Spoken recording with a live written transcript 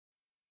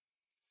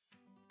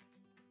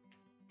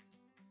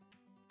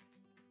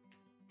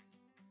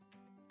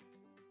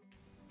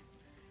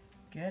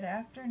Good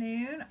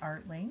afternoon,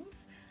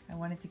 Artlings. I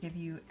wanted to give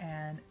you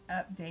an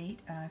update.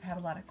 I've had a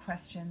lot of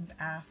questions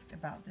asked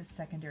about this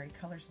secondary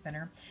color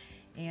spinner,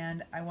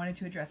 and I wanted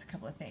to address a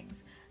couple of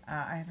things.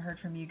 I've heard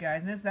from you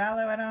guys, Miss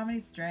Ballo, I don't have any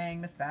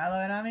string, Miss Ballo,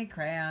 I don't have any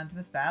crayons,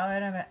 Miss Ballo, I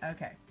don't have any...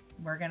 Okay,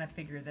 we're going to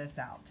figure this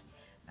out.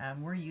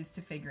 We're used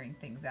to figuring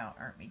things out,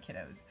 aren't we,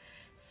 kiddos?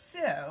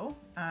 So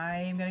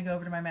I'm going to go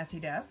over to my messy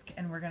desk,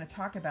 and we're going to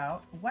talk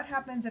about what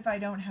happens if I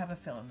don't have a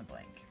fill in the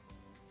blank.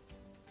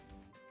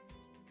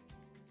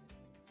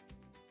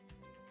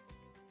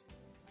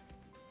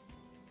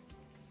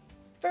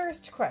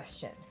 First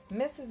question,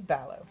 Mrs.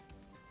 Ballo,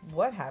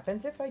 what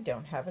happens if I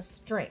don't have a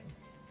string?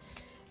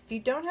 If you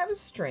don't have a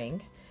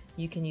string,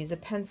 you can use a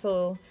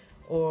pencil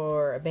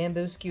or a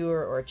bamboo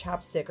skewer or a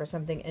chopstick or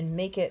something and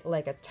make it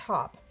like a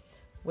top,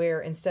 where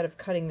instead of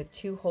cutting the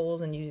two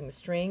holes and using the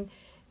string,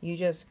 you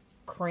just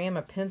cram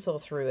a pencil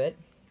through it,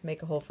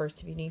 make a hole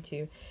first if you need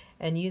to,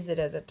 and use it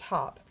as a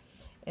top.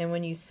 And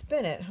when you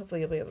spin it,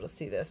 hopefully you'll be able to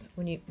see this,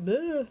 when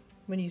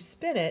you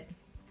spin it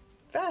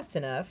fast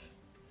enough,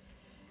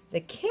 the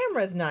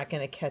camera's not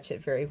going to catch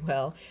it very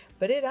well,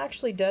 but it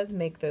actually does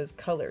make those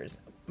colors.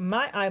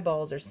 My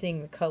eyeballs are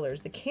seeing the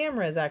colors. The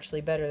camera is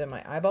actually better than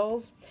my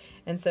eyeballs,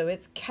 and so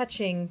it's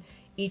catching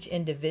each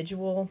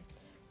individual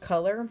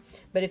color.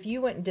 But if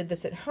you went and did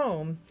this at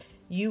home,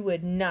 you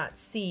would not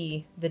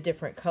see the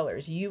different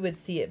colors. You would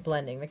see it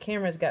blending. The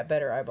camera's got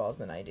better eyeballs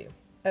than I do.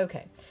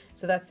 Okay,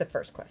 so that's the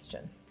first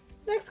question.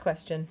 Next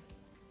question.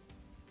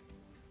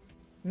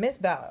 Miss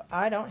Ballo,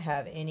 I don't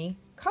have any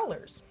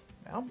colors.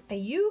 Well,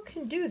 you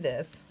can do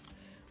this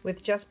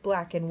with just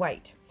black and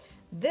white.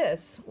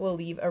 This will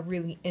leave a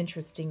really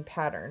interesting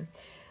pattern.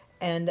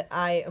 And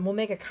I will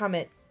make a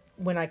comment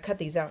when I cut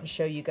these out and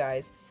show you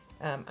guys.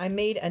 I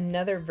made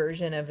another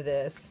version of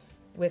this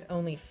with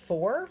only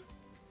 4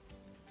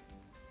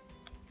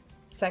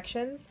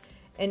 sections,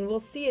 and we'll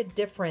see a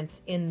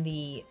difference in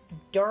the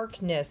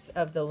darkness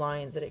of the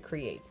lines that it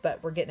creates,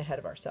 but we're getting ahead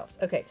of ourselves.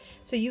 Okay,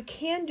 so you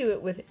can do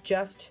it with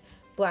just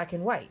black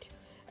and white.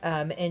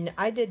 And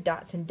I did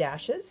dots and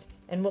dashes,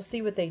 and we'll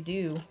see what they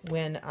do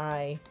when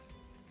I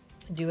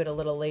do it a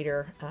little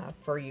later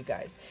for you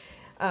guys.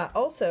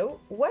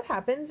 Also, what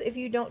happens if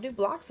you don't do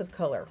blocks of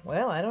color?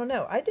 Well, I don't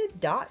know. I did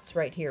dots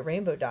right here,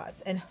 rainbow dots,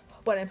 and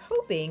what I'm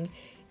hoping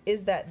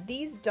is that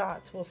these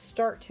dots will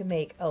start to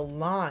make a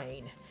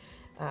line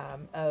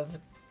of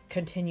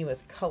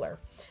continuous color.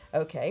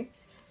 Okay.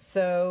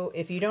 So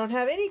if you don't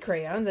have any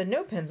crayons and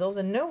no pencils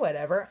and no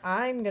whatever,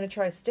 I'm going to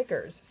try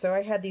stickers. So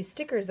I had these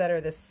stickers that are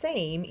the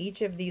same.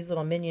 Each of these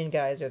little minion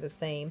guys are the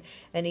same,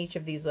 and each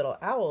of these little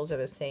owls are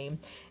the same.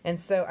 And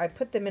so I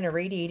put them in a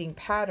radiating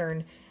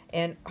pattern,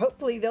 and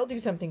hopefully they'll do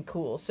something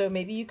cool. So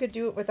maybe you could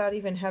do it without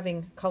even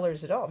having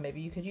colors at all.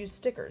 Maybe you could use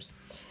stickers.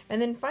 And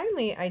then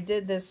finally I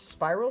did this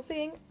spiral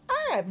thing.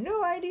 I have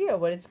no idea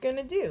what it's going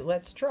to do.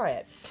 Let's try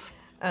it.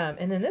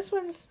 And then this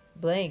one's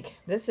blank.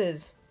 This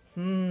is...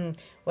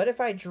 what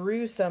if I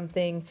drew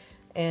something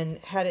and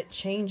had it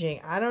changing?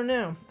 I don't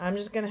know. I'm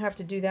just going to have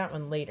to do that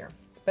one later.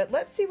 But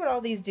let's see what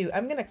all these do.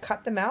 I'm going to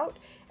cut them out,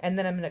 and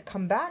then I'm going to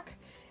come back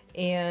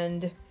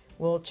and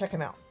we'll check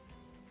them out.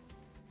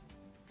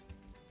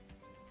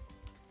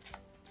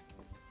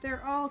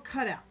 They're all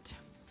cut out.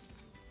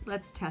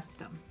 Let's test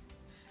them.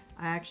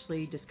 I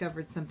actually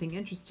discovered something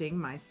interesting.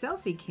 My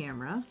selfie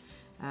camera,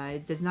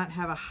 it does not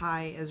have a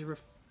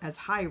as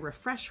high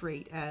refresh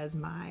rate as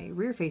my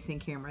rear-facing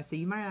camera, so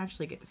you might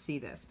actually get to see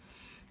this.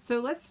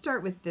 So let's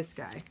start with this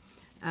guy.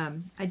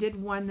 I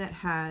did one that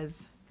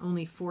has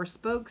only 4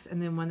 spokes, and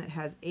then one that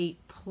has 8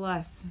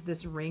 plus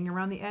this ring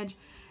around the edge,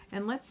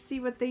 and let's see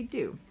what they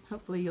do.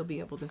 Hopefully you'll be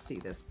able to see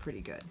this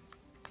pretty good.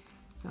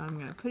 So I'm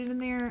going to put it in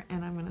there,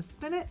 and I'm going to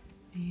spin it,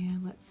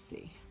 and let's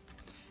see.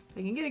 If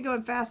I can get it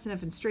going fast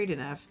enough and straight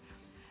enough,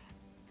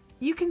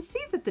 you can see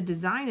that the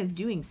design is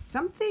doing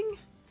something,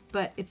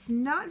 but it's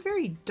not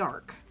very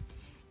dark,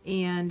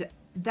 and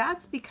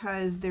that's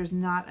because there's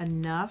not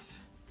enough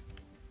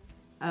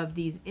of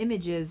these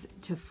images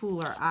to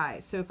fool our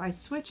eyes. So if I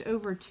switch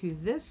over to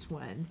this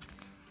one,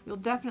 you'll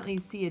definitely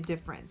see a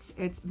difference.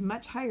 It's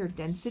much higher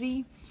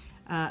density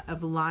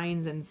of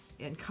lines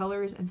and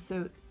colors, and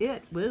so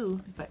it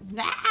will, if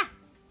I,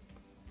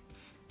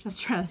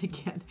 just try that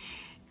again.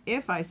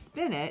 If I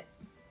spin it,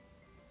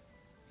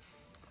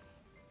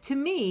 to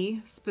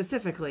me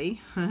specifically,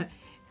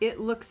 it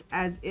looks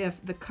as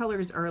if the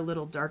colors are a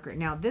little darker.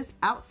 Now this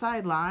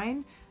outside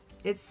line,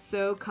 it's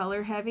so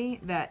color heavy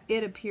that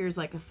it appears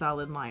like a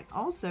solid line.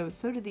 Also,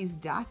 so do these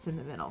dots in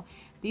the middle.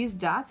 These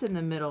dots in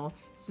the middle,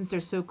 since they're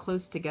so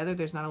close together,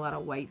 there's not a lot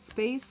of white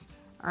space,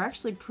 are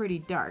actually pretty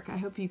dark. I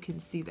hope you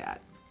can see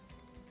that.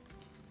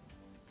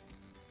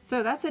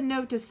 So that's a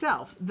note to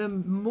self. The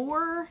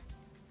more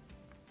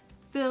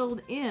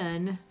filled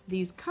in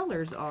these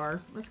colors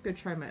are, let's go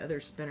try my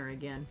other spinner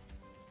again.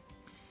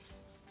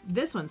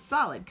 This one's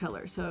solid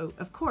color, so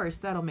of course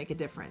that'll make a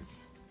difference.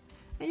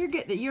 And you're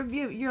getting it.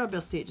 You're able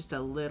to see it just a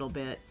little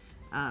bit.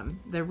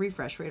 The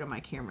refresh rate on my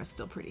camera is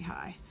still pretty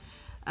high.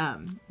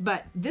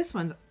 But this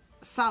one's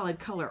solid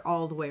color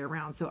all the way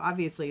around, so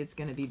obviously it's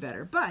going to be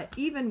better. But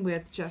even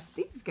with just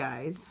these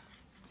guys,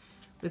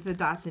 with the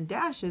dots and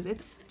dashes,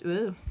 it's,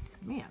 ugh,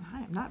 man,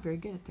 I am not very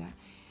good at that.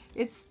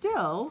 It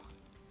still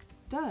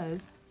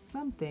does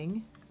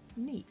something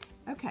neat.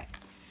 Okay,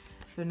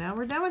 so now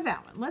we're done with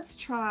that one. Let's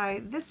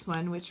try this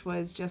one, which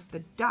was just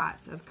the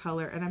dots of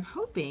color, and I'm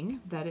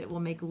hoping that it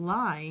will make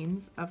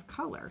lines of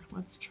color.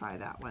 Let's try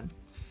that one.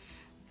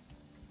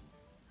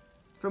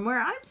 From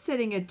where I'm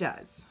sitting, it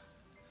does.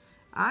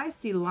 I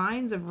see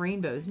lines of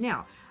rainbows.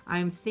 Now,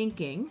 I'm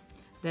thinking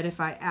that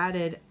if I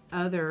added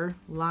other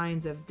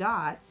lines of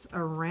dots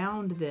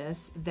around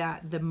this,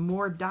 that the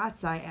more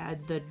dots I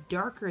add, the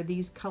darker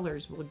these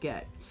colors will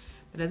get.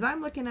 But as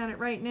I'm looking at it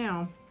right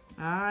now,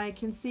 I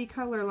can see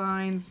color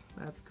lines.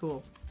 That's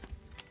cool.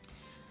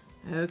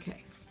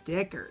 Okay,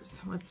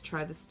 stickers. Let's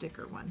try the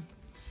sticker one.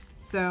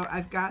 So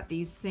I've got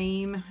these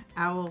same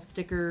owl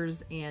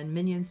stickers and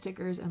minion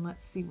stickers, and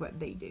let's see what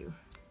they do.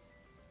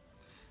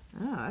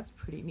 Oh, that's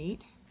pretty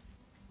neat.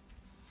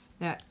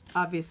 Now,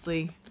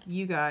 obviously,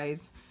 you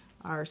guys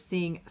are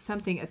seeing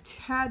something a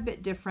tad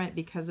bit different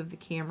because of the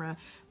camera,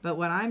 but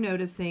what I'm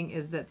noticing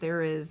is that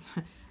there is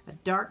a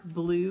dark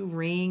blue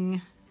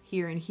ring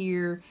here and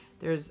here.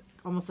 There's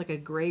almost like a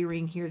gray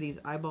ring here. These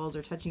eyeballs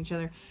are touching each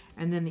other.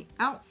 And then the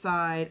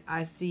outside,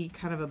 I see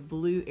kind of a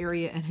blue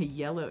area and a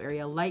yellow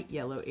area, light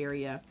yellow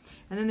area.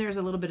 And then there's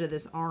a little bit of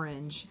this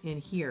orange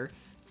in here.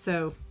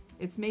 So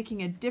it's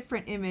making a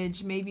different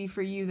image maybe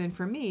for you than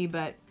for me,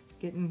 but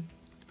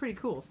it's pretty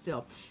cool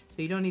still.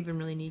 So you don't even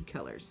really need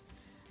colors.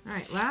 All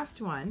right,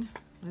 last one.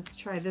 Let's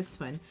try this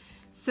one.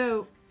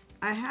 So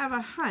I have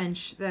a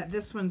hunch that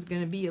this one's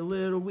going to be a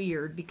little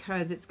weird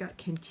because it's got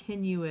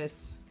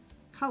continuous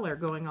color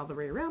going all the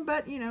way around,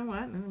 but you know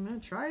what? I'm going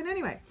to try it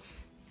anyway.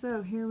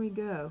 So here we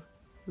go.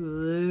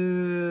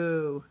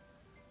 Whoa.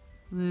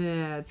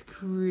 That's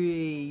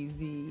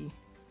crazy.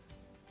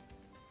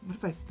 What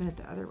if I spin it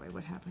the other way?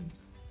 What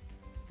happens?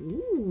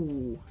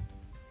 Ooh.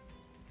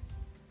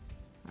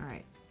 All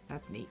right,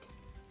 that's neat.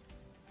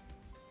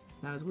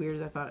 It's not as weird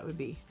as I thought it would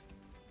be.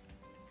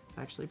 It's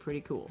actually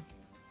pretty cool.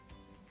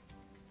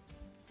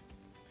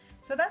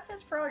 So that's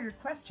it for all your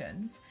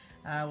questions.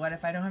 What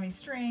if I don't have any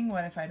string?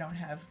 What if I don't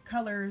have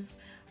colors?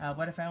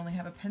 What if I only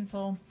have a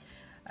pencil?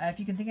 If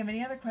you can think of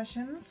any other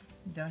questions,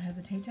 don't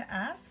hesitate to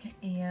ask.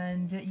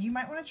 And you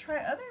might want to try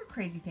other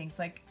crazy things,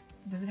 like,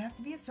 does it have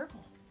to be a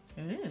circle?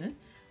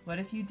 What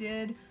if you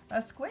did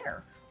a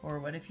square? Or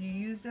what if you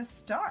used a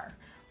star?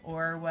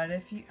 Or what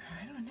if you,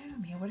 I don't know,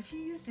 man, what if you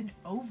used an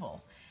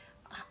oval?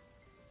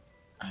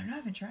 I don't know, I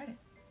haven't tried it.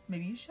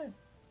 Maybe you should.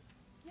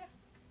 Yeah.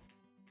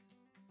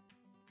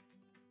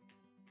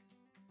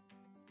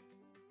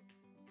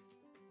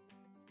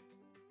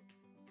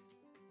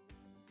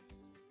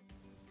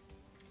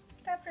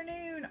 Good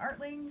afternoon,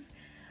 Artlings.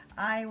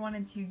 I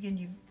wanted to give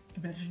you...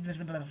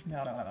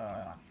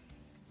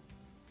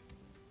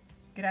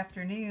 Good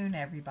afternoon,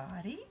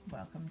 everybody.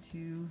 Welcome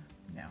to...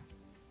 No.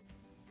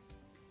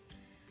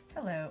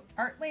 Hello,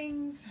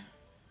 Artlings.